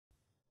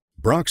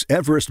BROCK's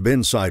Everest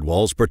bin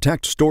sidewalls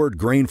protect stored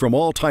grain from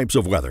all types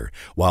of weather,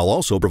 while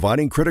also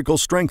providing critical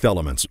strength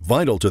elements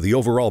vital to the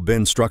overall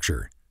bin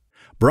structure.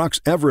 BROCK's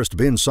Everest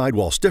bin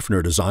sidewall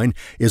stiffener design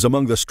is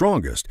among the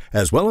strongest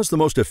as well as the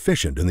most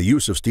efficient in the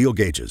use of steel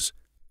gauges.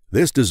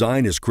 This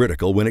design is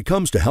critical when it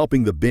comes to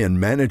helping the bin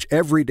manage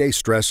everyday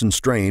stress and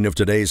strain of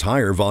today's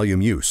higher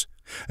volume use,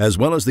 as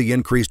well as the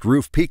increased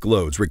roof peak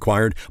loads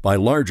required by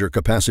larger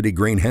capacity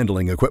grain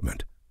handling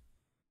equipment.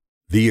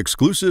 The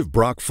exclusive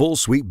BROCK Full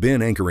Sweep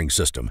Bin Anchoring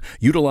System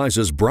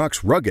utilizes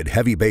BROCK's rugged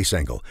heavy base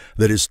angle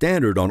that is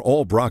standard on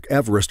all BROCK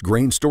Everest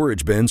grain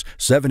storage bins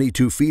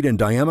 72 feet in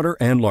diameter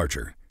and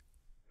larger.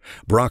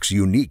 BROCK's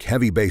unique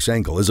heavy base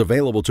angle is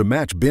available to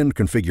match bin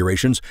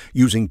configurations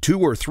using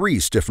 2 or 3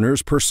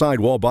 stiffeners per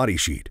sidewall body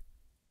sheet.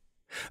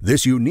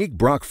 This unique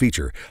BROCK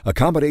feature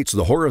accommodates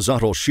the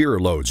horizontal shear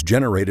loads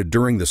generated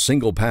during the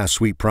single-pass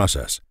sweep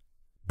process.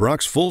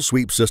 BROCK's full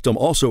sweep system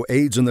also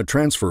aids in the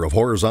transfer of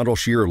horizontal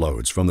shear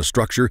loads from the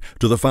structure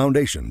to the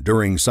foundation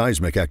during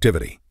seismic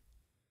activity.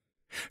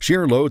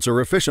 Shear loads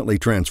are efficiently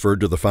transferred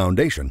to the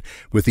foundation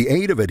with the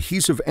aid of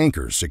adhesive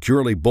anchors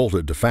securely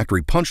bolted to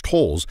factory punched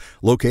holes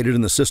located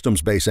in the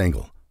system's base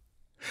angle.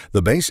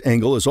 The base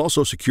angle is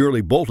also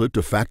securely bolted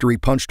to factory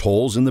punched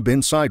holes in the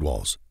bin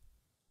sidewalls.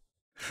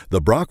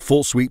 The BROCK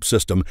Full Sweep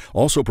system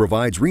also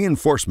provides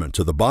reinforcement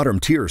to the bottom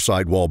tier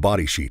sidewall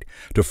body sheet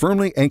to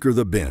firmly anchor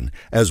the bin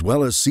as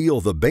well as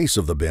seal the base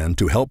of the bin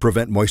to help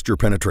prevent moisture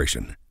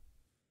penetration.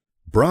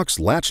 BROCK's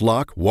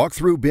Latch-Lock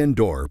walk-through bin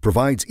door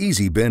provides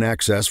easy bin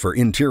access for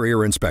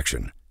interior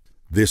inspection.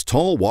 This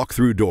tall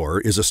walk-through door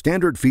is a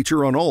standard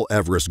feature on all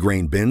Everest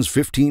grain bins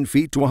 15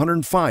 feet to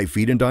 105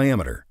 feet in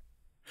diameter.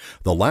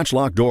 The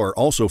Latch-Lock door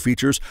also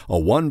features a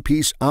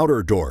one-piece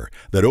outer door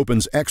that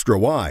opens extra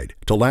wide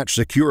to latch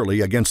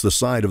securely against the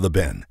side of the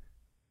bin.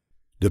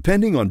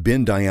 Depending on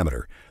bin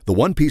diameter, the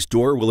one-piece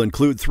door will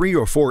include 3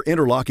 or 4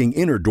 interlocking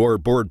inner door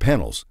board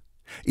panels.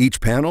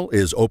 Each panel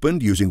is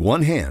opened using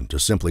one hand to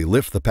simply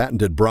lift the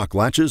patented BROCK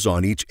latches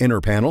on each inner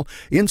panel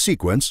in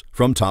sequence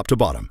from top to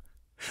bottom.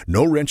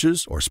 No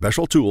wrenches or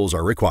special tools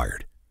are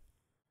required.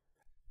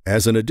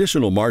 As an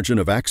additional margin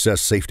of access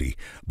safety,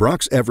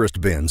 BROCK's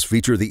Everest bins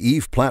feature the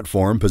eave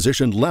platform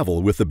positioned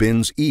level with the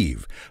bin's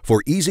eave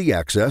for easy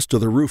access to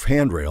the roof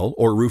handrail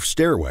or roof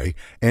stairway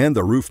and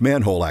the roof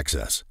manhole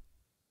access.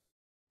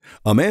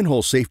 A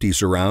manhole safety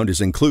surround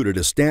is included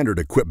as standard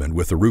equipment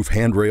with the roof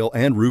handrail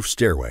and roof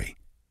stairway.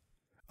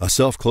 A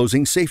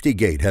self-closing safety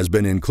gate has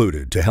been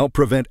included to help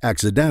prevent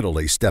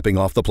accidentally stepping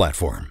off the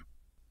platform.